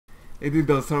They dig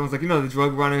those tunnels, like, you know, the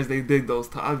drug runners. They dig those.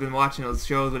 I've been watching those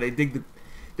shows where they dig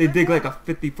like a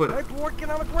 50-foot. Hey, boy,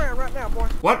 get on the ground right now, boy.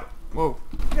 What? Whoa.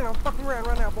 Get on the fucking ground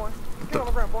right now, boy. Get on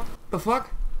the ground, boy. The fuck?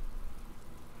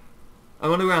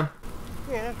 I'm on the ground.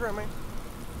 Yeah, that's right, man.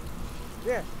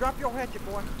 Yeah, drop your hatchet,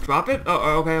 boy. Drop it?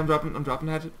 Oh, okay. I'm dropping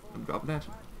the hatchet. I'm dropping the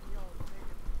hatchet.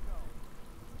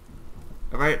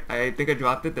 All right. I think I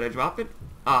dropped it. Did I drop it?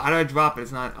 Oh, how did I drop it?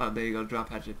 It's not. Oh, there you go. Drop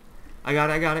hatchet. I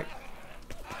got it.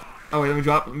 Oh wait, let me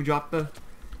drop the.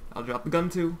 I'll drop the gun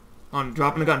too. Oh, I'm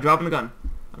dropping the gun.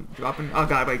 I'm dropping. Oh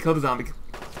god, wait, kill the zombie.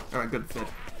 All right, good. All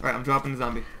right, I'm dropping the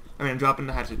zombie. I'm dropping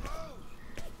the hatchet.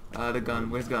 The gun.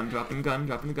 Where's the gun? Dropping the gun.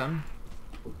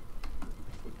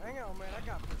 Hang on, man. I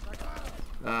got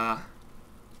this.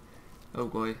 Oh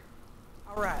boy.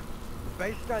 All right.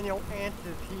 Based on your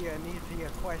answers here, and these are your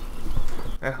questions.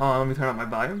 Hey, hold on. Let me turn up my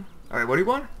volume. All right, what do you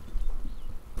want?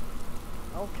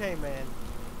 Okay, man.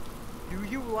 Do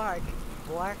you like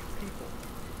black people?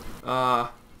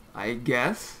 I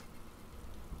guess.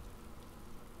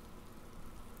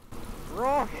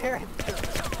 Wrong answer.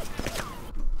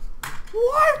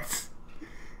 What?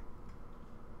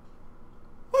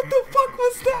 What the fuck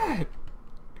was that?